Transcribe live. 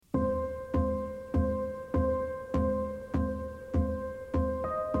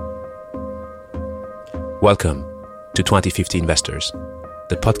Welcome to 2050 Investors,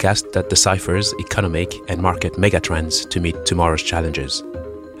 the podcast that deciphers economic and market megatrends to meet tomorrow's challenges.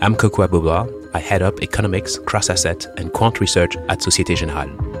 I'm Kokou Agbo-Bloua. I head up economics, cross-asset, and quant research at Société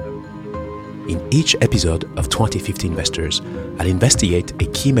Générale. In each episode of 2050 Investors, I'll investigate a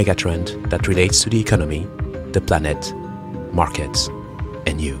key megatrend that relates to the economy, the planet, markets,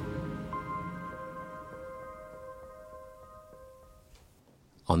 and you.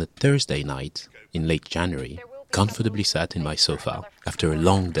 On a Thursday night in late January, comfortably sat in my sofa after a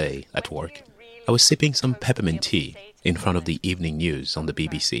long day at work, I was sipping some peppermint tea in front of the evening news on the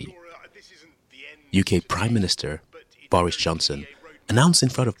BBC. UK Prime Minister Boris Johnson announced in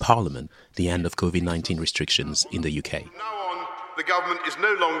front of Parliament the end of COVID-19 restrictions in the UK. From now on, the government is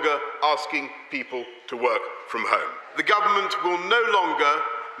no longer asking people to work from home. The government will no longer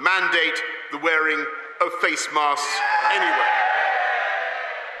mandate the wearing of face masks anywhere.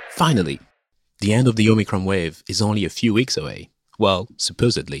 Finally, the end of the Omicron wave is only a few weeks away. Well,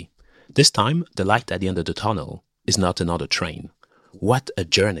 supposedly. This time, the light at the end of the tunnel is not another train. What a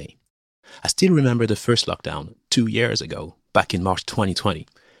journey. I still remember the first lockdown 2 years ago, back in March 2020,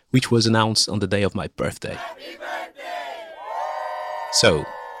 which was announced on the day of my birthday. Happy birthday! So,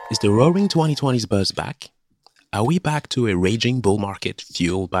 is the roaring 2020s buzz back? Are we back to a raging bull market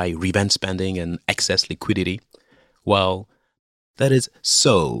fueled by revenge spending and excess liquidity? Well, that is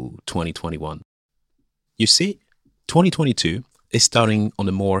so 2021. You see, 2022 is starting on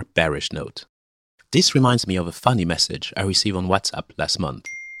a more bearish note. This reminds me of a funny message I received on WhatsApp last month.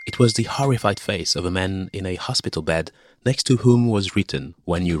 It was the horrified face of a man in a hospital bed next to whom was written,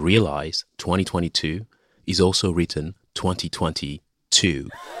 "When you realize 2022 is also written 2022,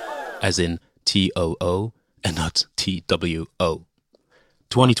 as in TOO and not TWO.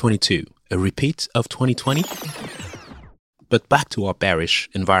 2022, a repeat of 2020? But back to our bearish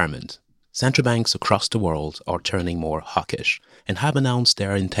environment. Central banks across the world are turning more hawkish and have announced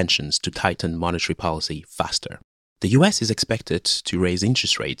their intentions to tighten monetary policy faster. The US is expected to raise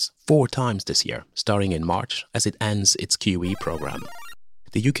interest rates 4 times this year, starting in March as it ends its QE program.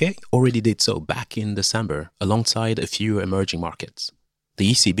 The UK already did so back in December alongside a few emerging markets. The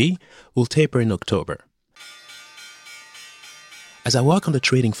ECB will taper in October. As I walk on the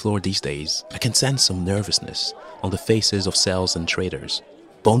trading floor these days, I can sense some nervousness on the faces of sellers and traders.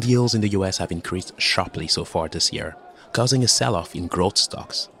 Bond yields in the US have increased sharply so far this year, causing a sell-off in growth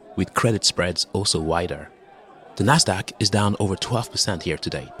stocks, with credit spreads also wider. The Nasdaq is down over 12% here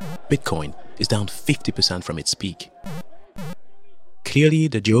today. Bitcoin is down 50% from its peak. Clearly,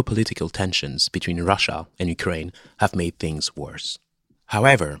 the geopolitical tensions between Russia and Ukraine have made things worse.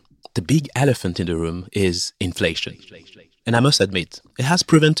 However, the big elephant in the room is inflation. And I must admit, it has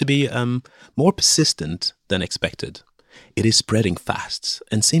proven to be more persistent than expected. It is spreading fast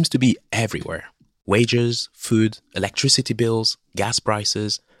and seems to be everywhere. Wages, food, electricity bills, gas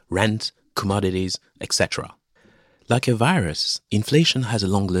prices, rent, commodities, etc. Like a virus, inflation has a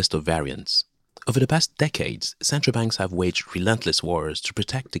long list of variants. Over the past decades, central banks have waged relentless wars to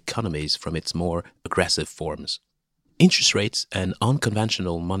protect economies from its more aggressive forms. Interest rates and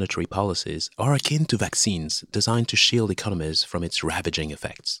unconventional monetary policies are akin to vaccines designed to shield economies from its ravaging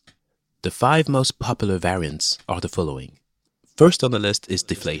effects. The 5 most popular variants are the following. First on the list is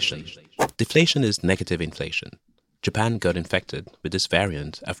deflation. Deflation is negative inflation. Japan got infected with this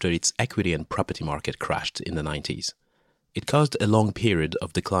variant after its equity and property market crashed in the 90s. It caused a long period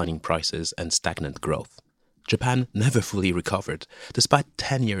of declining prices and stagnant growth. Japan never fully recovered, despite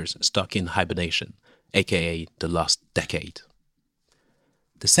 10 years stuck in hibernation, aka the lost decade.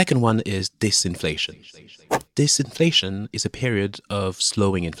 The second one is disinflation. Disinflation is a period of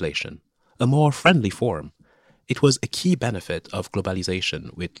slowing inflation, a more friendly form. It was a key benefit of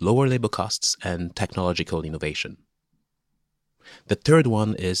globalization with lower labor costs and technological innovation. The third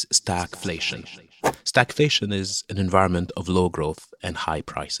one is stagflation. Stagflation is an environment of low growth and high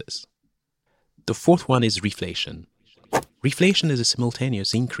prices. The fourth one is reflation. Reflation is a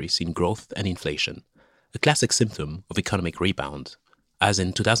simultaneous increase in growth and inflation, a classic symptom of economic rebound, as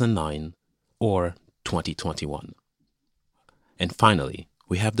in 2009 or 2021. And finally,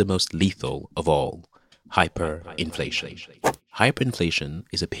 we have the most lethal of all, hyperinflation. Hyperinflation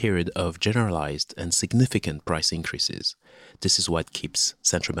is a period of generalized and significant price increases. This is what keeps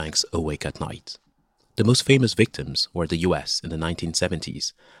central banks awake at night. The most famous victims were the US in the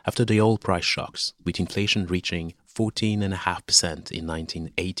 1970s, after the oil price shocks, with inflation reaching 14.5% in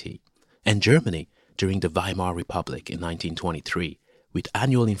 1980, and Germany during the Weimar Republic in 1923, with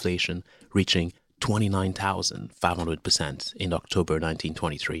annual inflation reaching 29,500% in October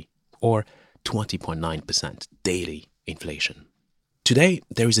 1923, or 20.9% daily inflation. Today,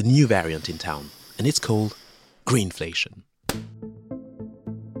 there is a new variant in town, and it's called greenflation.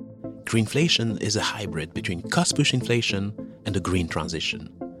 Greenflation is a hybrid between cost-push inflation and the green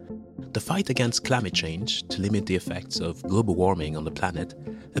transition. The fight against climate change to limit the effects of global warming on the planet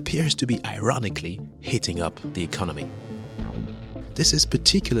appears to be ironically heating up the economy. This is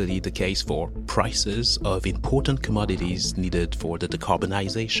particularly the case for prices of important commodities needed for the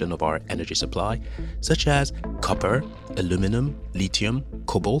decarbonization of our energy supply, such as copper, aluminum, lithium,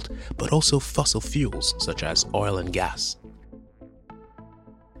 cobalt, but also fossil fuels such as oil and gas.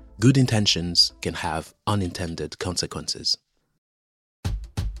 Good intentions can have unintended consequences.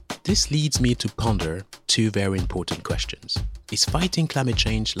 This leads me to ponder two very important questions. Is fighting climate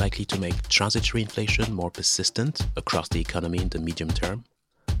change likely to make transitory inflation more persistent across the economy in the medium term?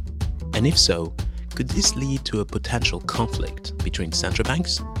 And if so, could this lead to a potential conflict between central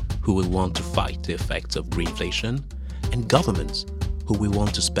banks, who will want to fight the effects of greenflation, and governments, who will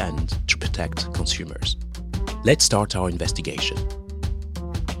want to spend to protect consumers? Let's start our investigation.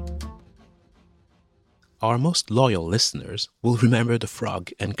 Our most loyal listeners will remember the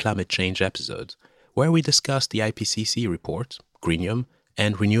frog and climate change episode, where we discussed the IPCC report, Greenium,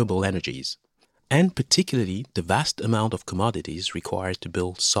 and renewable energies, and particularly the vast amount of commodities required to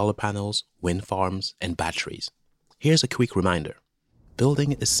build solar panels, wind farms, and batteries. Here's a quick reminder.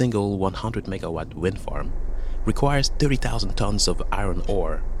 Building a single 100 megawatt wind farm requires 30,000 tons of iron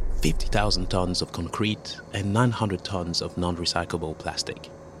ore, 50,000 tons of concrete, and 900 tons of non-recyclable plastic.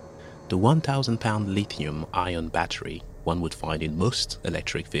 The 1,000-pound lithium-ion battery one would find in most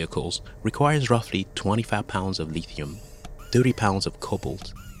electric vehicles requires roughly 25 pounds of lithium, 30 pounds of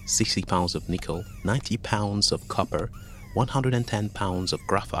cobalt, 60 pounds of nickel, 90 pounds of copper, 110 pounds of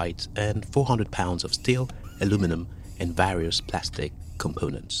graphite, and 400 pounds of steel, aluminum, and various plastic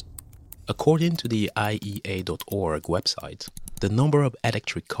components. According to the IEA.org website, the number of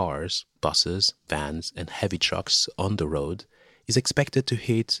electric cars, buses, vans, and heavy trucks on the road is expected to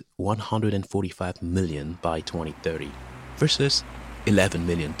hit 145 million by 2030 versus 11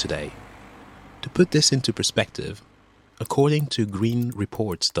 million today. To put this into perspective, according to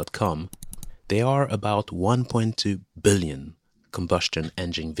greenreports.com, there are about 1.2 billion combustion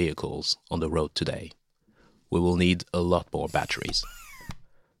engine vehicles on the road today. We will need a lot more batteries.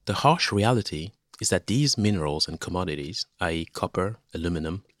 The harsh reality is that these minerals and commodities, i.e. copper,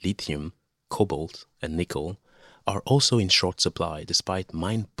 aluminum, lithium, cobalt, and nickel, are also in short supply despite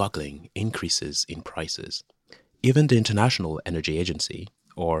mind-boggling increases in prices. Even the International Energy Agency,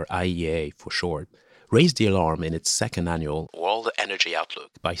 or IEA for short, raised the alarm in its second annual World Energy Outlook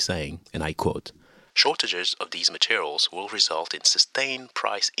by saying, and I quote, "Shortages of these materials will result in sustained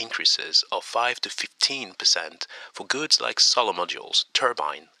price increases of 5 to 15% for goods like solar modules,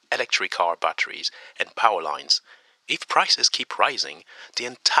 turbine, electric car batteries, and power lines. If prices keep rising, the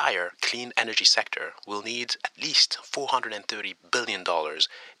entire clean energy sector will need at least $430 billion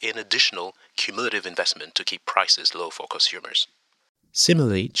in additional cumulative investment to keep prices low for consumers."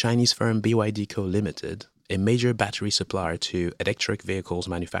 Similarly, Chinese firm BYD Co. Limited, a major battery supplier to electric vehicles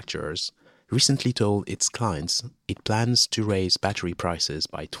manufacturers, recently told its clients it plans to raise battery prices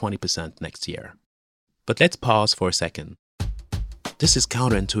by 20% next year. But let's pause for a second. This is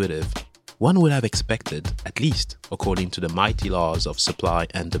counterintuitive. One would have expected, at least according to the mighty laws of supply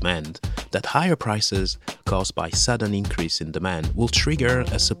and demand, that higher prices caused by sudden increase in demand will trigger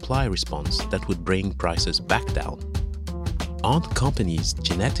a supply response that would bring prices back down. Aren't companies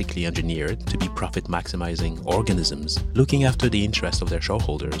genetically engineered to be profit-maximizing organisms looking after the interests of their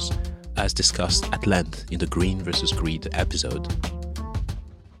shareholders, as discussed at length in the Green vs. Greed episode?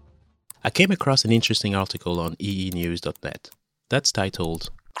 I came across an interesting article on EEnews.net that's titled,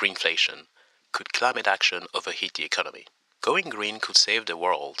 "Greenflation. Could climate action overheat the economy? Going green could save the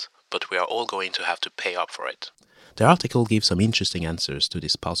world, but we are all going to have to pay up for it." The article gives some interesting answers to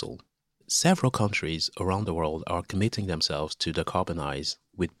this puzzle. Several countries around the world are committing themselves to decarbonize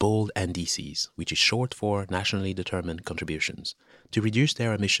with bold NDCs, which is short for Nationally Determined Contributions, to reduce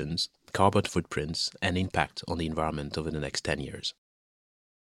their emissions, carbon footprints, and impact on the environment over the next 10 years.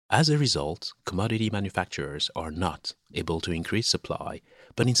 As a result, commodity manufacturers are not able to increase supply,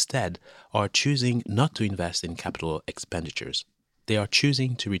 but instead are choosing not to invest in capital expenditures. They are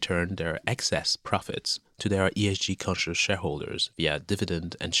choosing to return their excess profits to their ESG-conscious shareholders via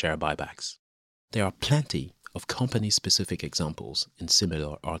dividend and share buybacks. There are plenty of company-specific examples in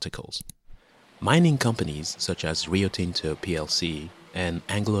similar articles. Mining companies such as Rio Tinto plc and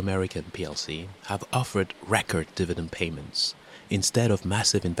Anglo American plc have offered record dividend payments instead of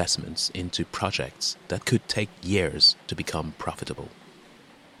massive investments into projects that could take years to become profitable.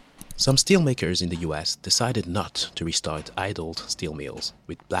 Some steelmakers in the US decided not to restart idled steel mills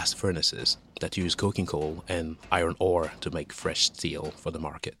with blast furnaces that use coking coal and iron ore to make fresh steel for the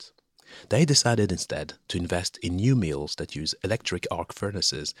market. They decided instead to invest in new mills that use electric arc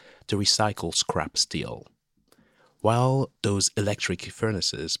furnaces to recycle scrap steel. While those electric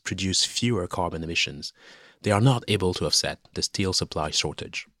furnaces produce fewer carbon emissions, they are not able to offset the steel supply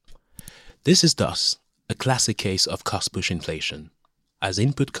shortage. This is thus a classic case of cost-push inflation. As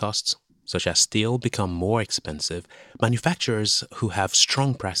input costs, such as steel, become more expensive, manufacturers who have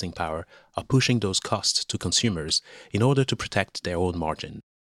strong pricing power are pushing those costs to consumers in order to protect their own margin.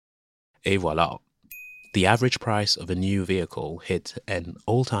 Et voilà! The average price of a new vehicle hit an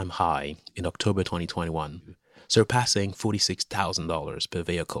all-time high in October 2021, surpassing $46,000 per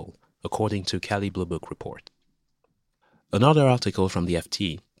vehicle, according to Kelley Blue Book report. Another article from the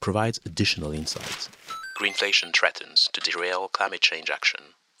FT provides additional insights. Greenflation threatens to derail climate change action.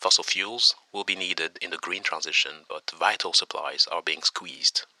 Fossil fuels will be needed in the green transition, but vital supplies are being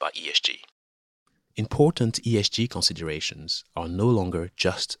squeezed by ESG. Important ESG considerations are no longer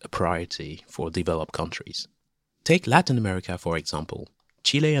just a priority for developed countries. Take Latin America, for example.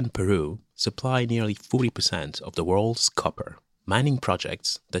 Chile and Peru supply nearly 40% of the world's copper. Mining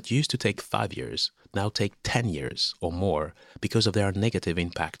projects that used to take 5 years now take 10 years or more because of their negative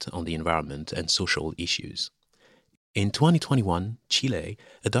impact on the environment and social issues. In 2021, Chile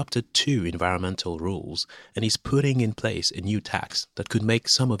adopted 2 environmental rules and is putting in place a new tax that could make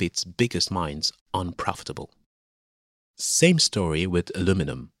some of its biggest mines unprofitable. Same story with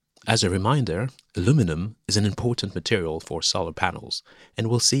aluminum. As a reminder, aluminum is an important material for solar panels and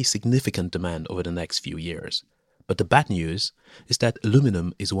will see significant demand over the next few years. But the bad news is that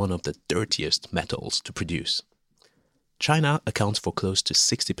aluminum is one of the dirtiest metals to produce. China accounts for close to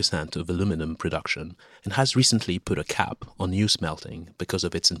 60% of aluminum production and has recently put a cap on new smelting because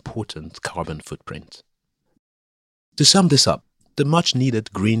of its important carbon footprint. To sum this up, the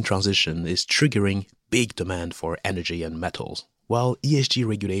much-needed green transition is triggering big demand for energy and metals, while ESG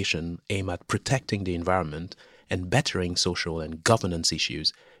regulation aimed at protecting the environment and bettering social and governance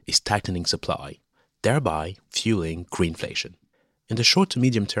issues is tightening supply, thereby fueling greenflation. In the short to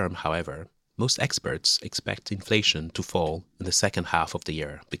medium term, however, most experts expect inflation to fall in the second half of the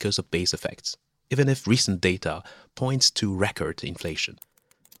year because of base effects, even if recent data points to record inflation.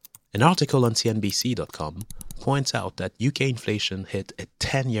 An article on CNBC.com points out that UK inflation hit a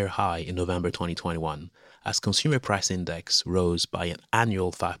 10-year high in November 2021 as consumer price index rose by an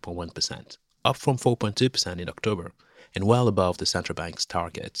annual 5.1%, up from 4.2% in October, and well above the central bank's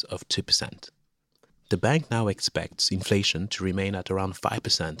target of 2%. The bank now expects inflation to remain at around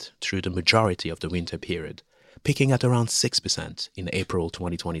 5% through the majority of the winter period, peaking at around 6% in April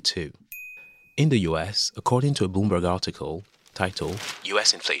 2022. In the US, according to a Bloomberg article titled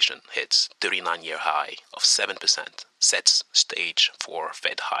US Inflation Hits 39-Year High of 7%, Sets Stage for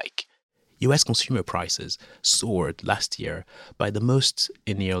Fed Hike, US consumer prices soared last year by the most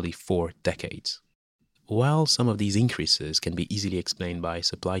in nearly 4 decades. While some of these increases can be easily explained by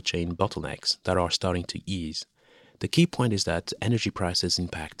supply chain bottlenecks that are starting to ease, the key point is that energy prices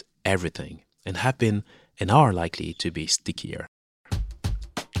impact everything and have been and are likely to be stickier.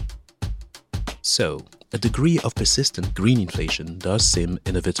 So, a degree of persistent green inflation does seem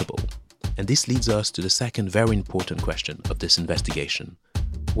inevitable. And this leads us to the second very important question of this investigation.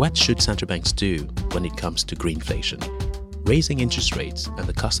 What should central banks do when it comes to greenflation? Raising interest rates and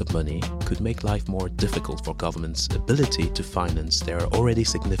the cost of money could make life more difficult for governments' ability to finance their already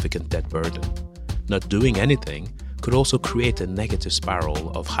significant debt burden. Not doing anything could also create a negative spiral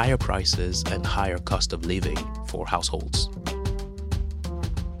of higher prices and higher cost of living for households.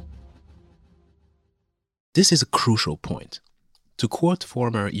 This is a crucial point. To quote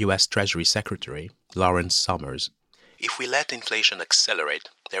former US Treasury Secretary Lawrence Summers, "If we let inflation accelerate,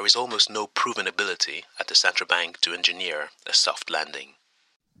 there is almost no proven ability at the central bank to engineer a soft landing."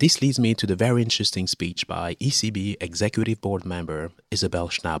 This leads me to the very interesting speech by ECB Executive Board member Isabel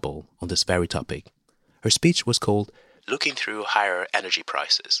Schnabel on this very topic. Her speech was called "Looking Through Higher Energy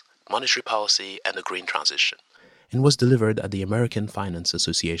Prices, Monetary Policy and the Green Transition," and was delivered at the American Finance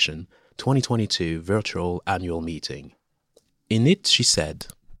Association 2022 virtual annual meeting. In it, she said,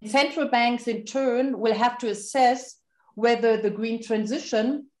 "Central banks in turn will have to assess whether the green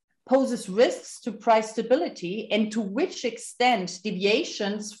transition poses risks to price stability and to which extent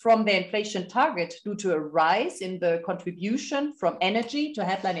deviations from their inflation target due to a rise in the contribution from energy to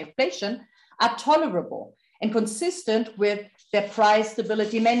headline inflation are tolerable and consistent with their price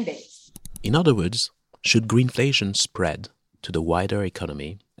stability mandates." In other words, should greenflation spread to the wider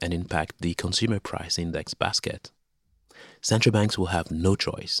economy and impact the consumer price index basket? central banks will have no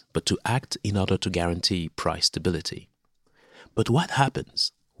choice but to act in order to guarantee price stability. But what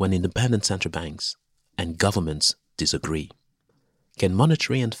happens when independent central banks and governments disagree? Can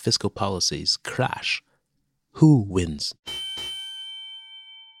monetary and fiscal policies clash? Who wins?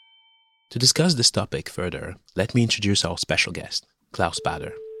 To discuss this topic further, let me introduce our special guest, Klaus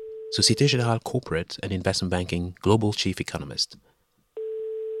Bader, Société Générale Corporate and Investment Banking Global Chief Economist.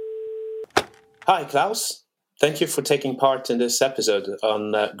 Hi, Klaus. Thank you for taking part in this episode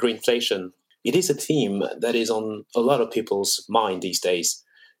on greenflation. It is a theme that is on a lot of people's mind these days.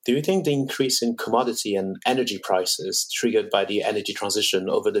 Do you think the increase in commodity and energy prices triggered by the energy transition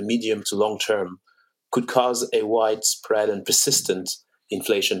over the medium to long term could cause a widespread and persistent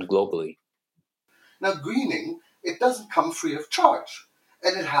inflation globally? Now, greening, it doesn't come free of charge.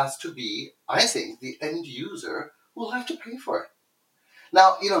 And it has to be, I think, the end user who will have to pay for it.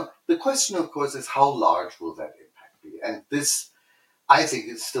 Now, the question, of course, is how large will that impact be? And this, I think,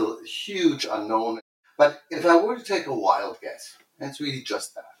 is still a huge unknown. But if I were to take a wild guess, and it's really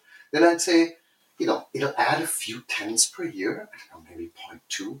just that, then I'd say, it'll add a few tenths per year, I don't know, maybe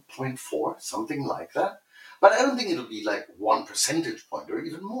 0.2, 0.4, something like that. But I don't think it'll be like 1 percentage point or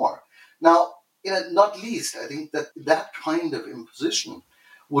even more. Now, not least, I think that kind of imposition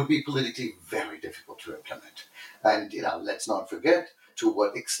would be politically very difficult to implement. And, let's not forget to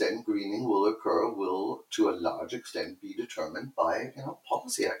what extent greening will occur will, to a large extent, be determined by,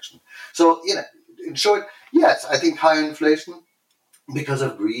 policy action. So, in short, yes, I think higher inflation because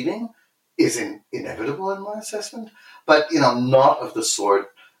of greening is inevitable in my assessment, but, not of the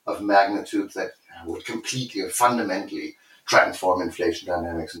sort of magnitude that would completely or fundamentally transform inflation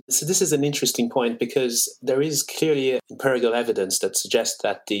dynamics. So this is an interesting point because there is clearly empirical evidence that suggests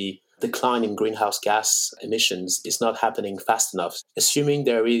that the decline in greenhouse gas emissions is not happening fast enough. Assuming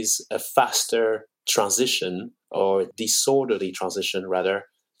there is a faster transition or disorderly transition rather,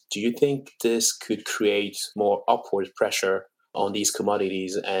 do you think this could create more upward pressure on these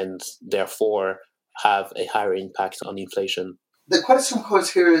commodities and therefore have a higher impact on inflation? The question, of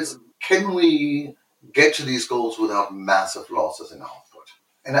course, here is, can we get to these goals without massive losses in output?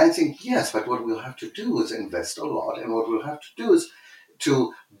 And I think yes, but what we'll have to do is invest a lot, and what we'll have to do is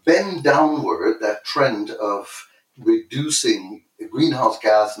to bend downward that trend of reducing the greenhouse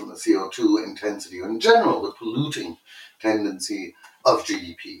gas and the CO2 intensity, or in general, the polluting tendency of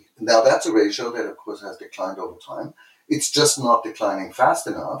GDP. Now, that's a ratio that, of course, has declined over time. It's just not declining fast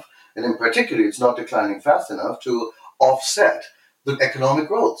enough, and in particular, it's not declining fast enough to offset the economic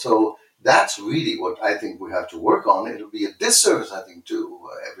growth. So that's really what I think we have to work on. It'll be a disservice, I think, to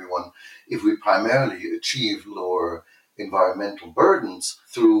everyone if we primarily achieve lower environmental burdens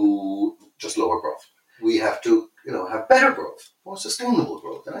through just lower growth. We have to, have better growth, more sustainable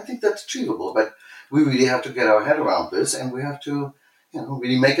growth. And I think that's achievable, but we really have to get our head around this, and we have to,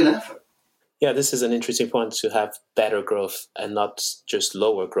 really make an effort. Yeah, this is an interesting point, to have better growth and not just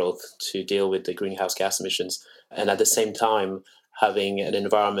lower growth to deal with the greenhouse gas emissions. And at the same time, having an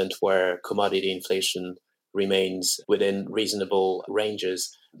environment where commodity inflation remains within reasonable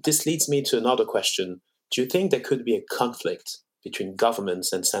ranges. This leads me to another question. Do you think there could be a conflict between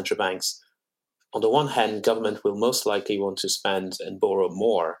governments and central banks? On the one hand, government will most likely want to spend and borrow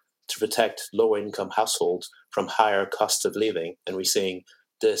more to protect lower income households from higher cost of living, and we're seeing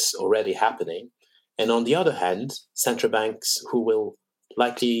this already happening. And on the other hand, central banks who will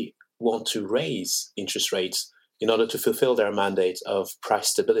likely want to raise interest rates in order to fulfill their mandate of price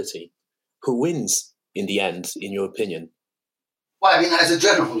stability. Who wins in the end, in your opinion? Well, as a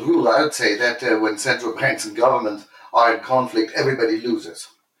general rule, I would say that when central banks and government are in conflict, everybody loses.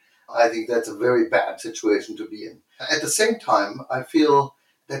 I think that's a very bad situation to be in. At the same time, I feel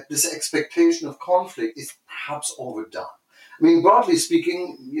that this expectation of conflict is perhaps overdone. Broadly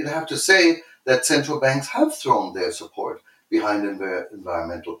speaking, you'd have to say that central banks have thrown their support behind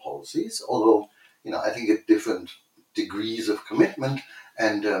environmental policies, although, I think at different degrees of commitment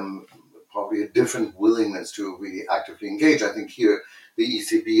and probably a different willingness to really actively engage. I think here the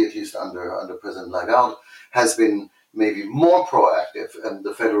ECB, at least under President Lagarde, has been maybe more proactive, and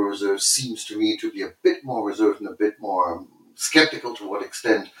the Federal Reserve seems to me to be a bit more reserved and a bit more skeptical to what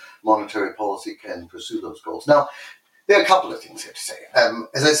extent monetary policy can pursue those goals. Now, there are a couple of things here to say.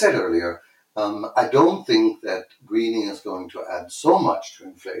 As I said earlier, I don't think that greening is going to add so much to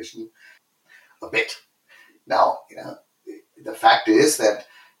inflation. A bit. Now, the fact is that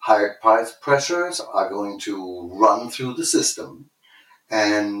higher price pressures are going to run through the system,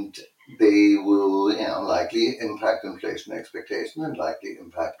 and they will, likely impact inflation expectation and likely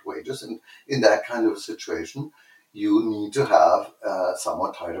impact wages. And in that kind of situation, you need to have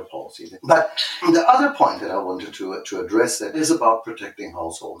somewhat tighter policy. But the other point that I wanted to address that is about protecting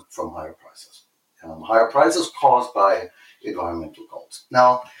households from higher prices. Higher prices caused by environmental goals.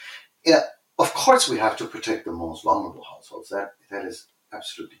 Now, of course, we have to protect the most vulnerable households. That is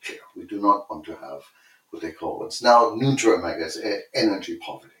absolutely clear. We do not want to have what they call what's now new term, I guess, energy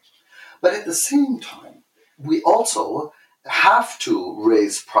poverty. But at the same time, we also have to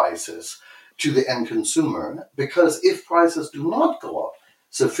raise prices to the end consumer, because if prices do not go up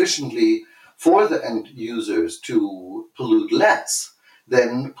sufficiently for the end users to pollute less,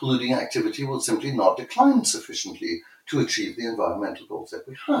 then polluting activity will simply not decline sufficiently to achieve the environmental goals that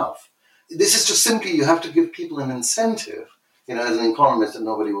we have. This is just simply, you have to give people an incentive. As an economist, and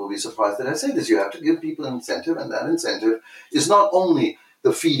nobody will be surprised that I say this, you have to give people an incentive, and that incentive is not only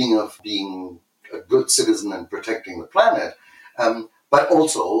the feeling of being a good citizen and protecting the planet, but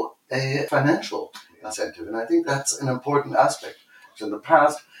also a financial incentive. And I think that's an important aspect. So in the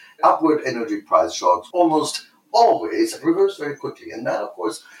past, upward energy price shocks almost always reverse very quickly. And that, of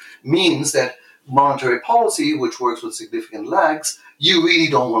course, means that monetary policy, which works with significant lags, you really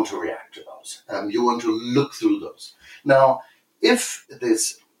don't want to react to those. You want to look through those. Now, if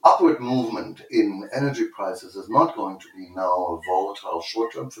this upward movement in energy prices is not going to be now a volatile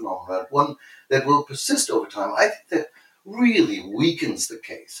short-term phenomenon, one that will persist over time, I think that really weakens the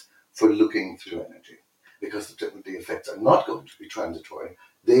case for looking through energy, because the effects are not going to be transitory.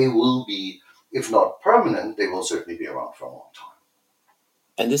 They will be, if not permanent, they will certainly be around for a long time.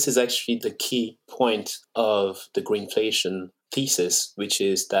 And this is actually the key point of the greenflation thesis, which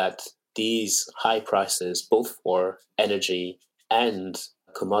is that these high prices, both for energy and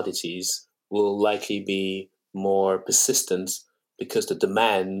commodities, will likely be more persistent because the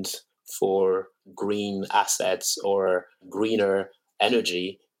demand for green assets or greener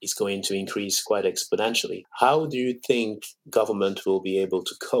energy is going to increase quite exponentially. How do you think government will be able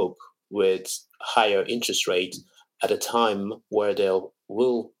to cope with higher interest rates at a time where they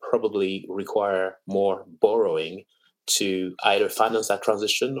will probably require more borrowing to either finance that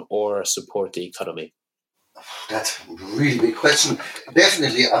transition or support the economy? That's a really big question.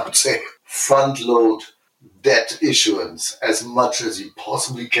 Definitely, I would say front load debt issuance as much as you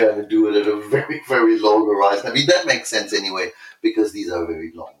possibly can and do it at a very, very long horizon. I mean, that makes sense anyway, because these are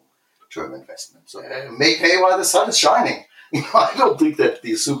very long-term investments. So make hay while the sun is shining. I don't think that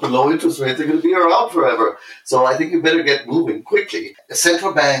these super low interest rates are going to be around forever. So I think you better get moving quickly.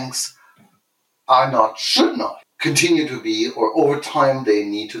 Central banks should not continue to be, or over time they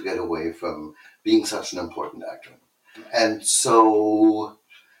need to get away from being such an important actor. And so,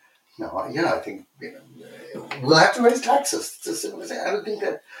 I think we'll have to raise taxes. I don't think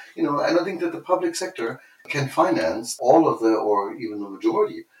that the public sector can finance all of or even the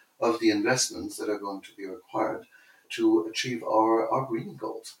majority of the investments that are going to be required to achieve our green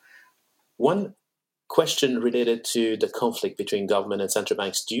goals. One question related to the conflict between government and central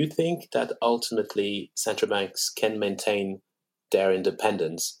banks. Do you think that ultimately central banks can maintain their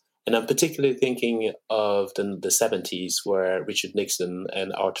independence? And I'm particularly thinking of the 70s, where Richard Nixon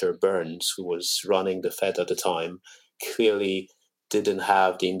and Arthur Burns, who was running the Fed at the time, clearly didn't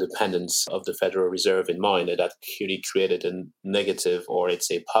have the independence of the Federal Reserve in mind, and that clearly created a negative, or it's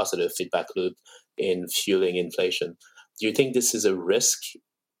a positive feedback loop in fueling inflation. Do you think this is a risk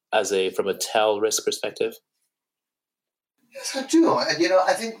from a tail risk perspective? Yes, I do. And,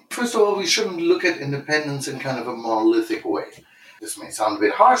 I think, first of all, we shouldn't look at independence in kind of a monolithic way. This may sound a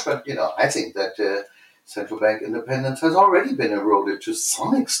bit harsh, but, I think that central bank independence has already been eroded to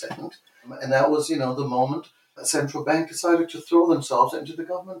some extent. And that was, the moment a central bank decided to throw themselves into the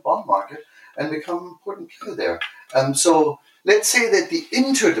government bond market and become an important player there. So let's say that the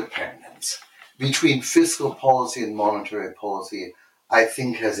interdependence between fiscal policy and monetary policy, I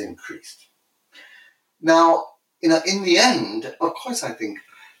think, has increased. Now, in the end, of course, I think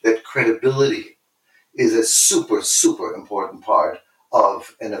that credibility is a super, super important part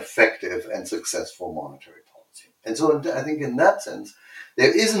of an effective and successful monetary policy. And so I think in that sense,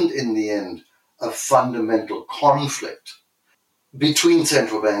 there isn't in the end a fundamental conflict between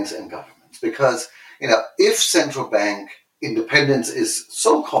central banks and governments. Because, if central bank independence is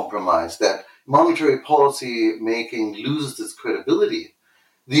so compromised that monetary policy making loses its credibility,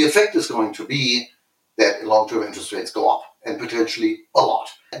 the effect is going to be that long-term interest rates go up, and potentially a lot.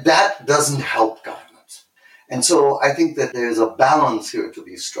 That doesn't help governments. And so I think that there's a balance here to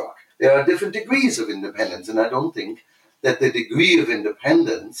be struck. There are different degrees of independence, and I don't think that the degree of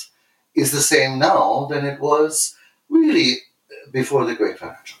independence is the same now than it was really before the great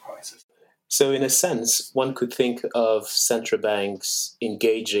financial crisis. So in a sense, one could think of central banks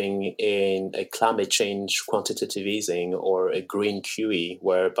engaging in a climate change quantitative easing or a green QE,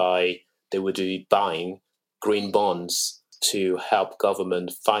 whereby they would be buying green bonds to help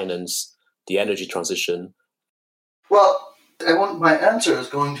government finance the energy transition. Well, my answer is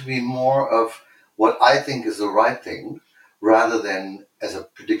going to be more of what I think is the right thing rather than as a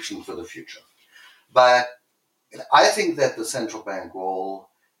prediction for the future. But I think that the central bank role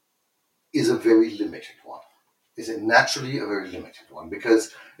is a very limited one. Is it naturally a very limited one?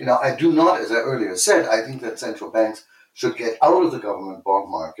 Because, I do not, as I earlier said, I think that central banks should get out of the government bond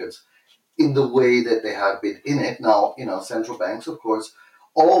markets in the way that they have been in it. Now, central banks, of course,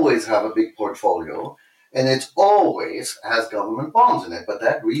 always have a big portfolio, and it always has government bonds in it. But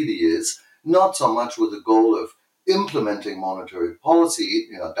that really is not so much with the goal of implementing monetary policy,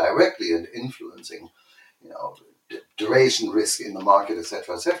 directly and influencing, duration risk in the market,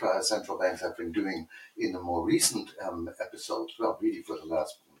 etc., as central banks have been doing in the more recent episodes, well, really for the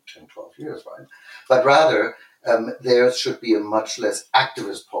last 10, 12 years, right? But rather, there should be a much less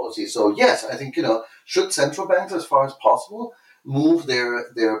activist policy. So yes, I think, should central banks, as far as possible, move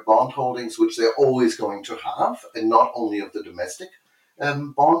their bond holdings, which they're always going to have, and not only of the domestic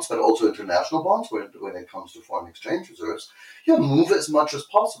bonds, but also international bonds when it comes to foreign exchange reserves, move as much as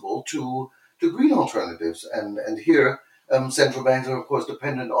possible to green alternatives. And here, central banks are, of course,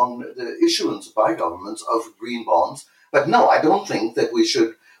 dependent on the issuance by governments of green bonds. But no, I don't think that we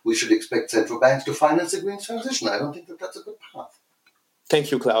should expect central banks to finance the green transition. I don't think that that's a good path. Thank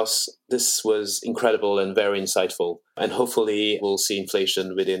you, Klaus. This was incredible and very insightful. And hopefully we'll see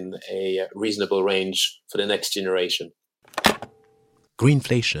inflation within a reasonable range for the next generation.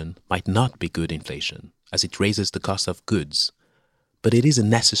 Greenflation might not be good inflation, as it raises the cost of goods, but it is a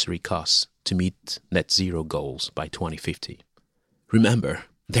necessary cost to meet net zero goals by 2050. Remember,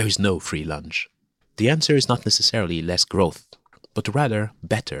 there is no free lunch. The answer is not necessarily less growth, but rather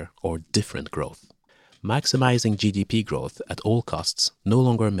better or different growth. Maximizing GDP growth at all costs no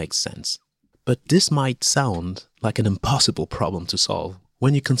longer makes sense. But this might sound like an impossible problem to solve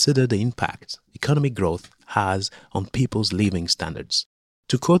when you consider the impact economic growth has on people's living standards.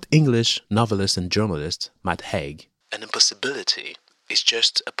 To quote English novelist and journalist Matt Haig, "An impossibility is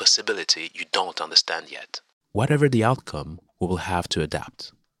just a possibility you don't understand yet." Whatever the outcome, we will have to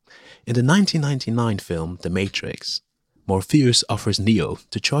adapt. In the 1999 film The Matrix, Morpheus offers Neo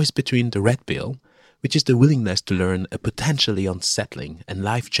the choice between the red pill, which is the willingness to learn a potentially unsettling and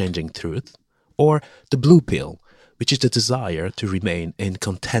life-changing truth, or the blue pill, which is the desire to remain in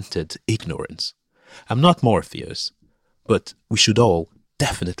contented ignorance. I'm not Morpheus, but we should all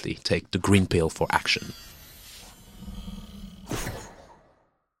definitely take the green pill for action.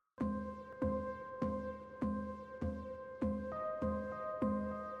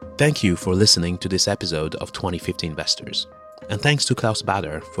 Thank you for listening to this episode of 2050 Investors. And thanks to Klaus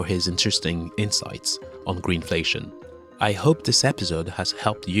Baader for his interesting insights on greenflation. I hope this episode has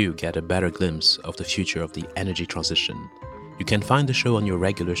helped you get a better glimpse of the future of the energy transition. You can find the show on your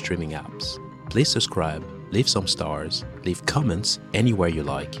regular streaming apps. Please subscribe, leave some stars, leave comments anywhere you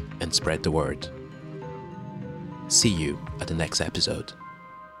like, and spread the word. See you at the next episode.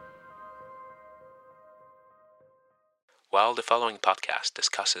 While the following podcast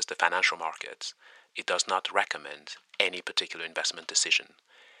discusses the financial markets, it does not recommend any particular investment decision.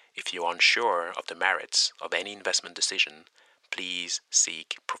 If you are unsure of the merits of any investment decision, please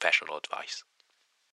seek professional advice.